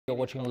You're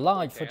watching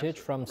live footage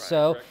from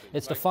Seoul.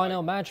 It's the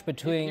final match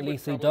between Lee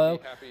Se-dol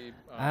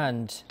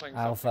and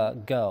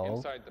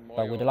AlphaGo.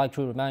 But we'd like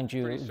to remind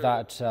you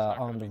that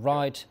on the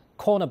right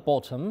corner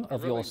bottom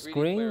of your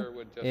screen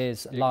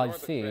is live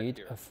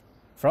feed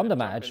from the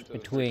match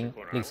between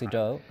Lee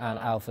Se-dol and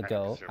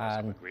AlphaGo,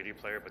 and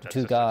the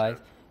two guys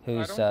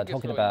who's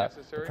talking about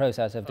the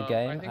process of the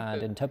game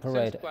and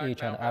interpret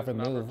each and every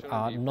move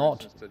are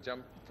not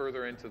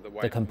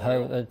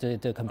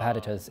the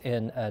competitors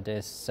in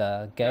this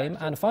game.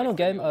 And the final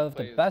game of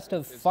the best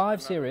of 5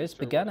 series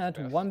began at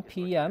 1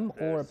 p.m.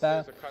 or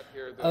about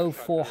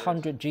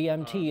 0400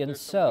 GMT in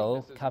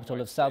Seoul, capital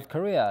of South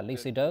Korea. Lee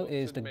Se-dol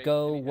is the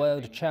Go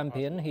world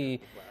champion. He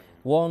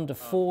won the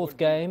 4th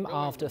game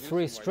after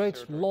 3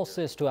 straight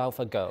losses to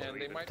AlphaGo.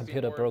 The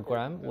computer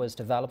program was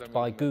developed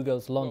by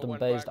Google's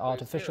London-based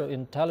artificial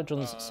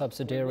intelligence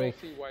subsidiary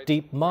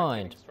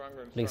DeepMind.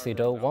 Lee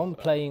Se-dol won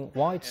playing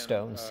white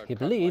stones. He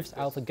believes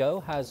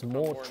AlphaGo has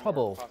more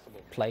trouble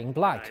playing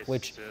black,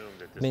 which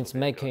means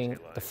making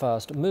the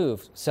first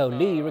move. So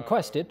Lee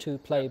requested to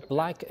play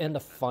black in the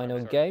final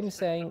game,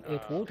 saying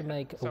it would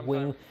make a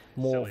win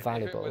more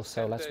valuable.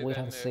 So let's wait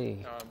and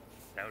see.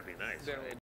 That would be nice.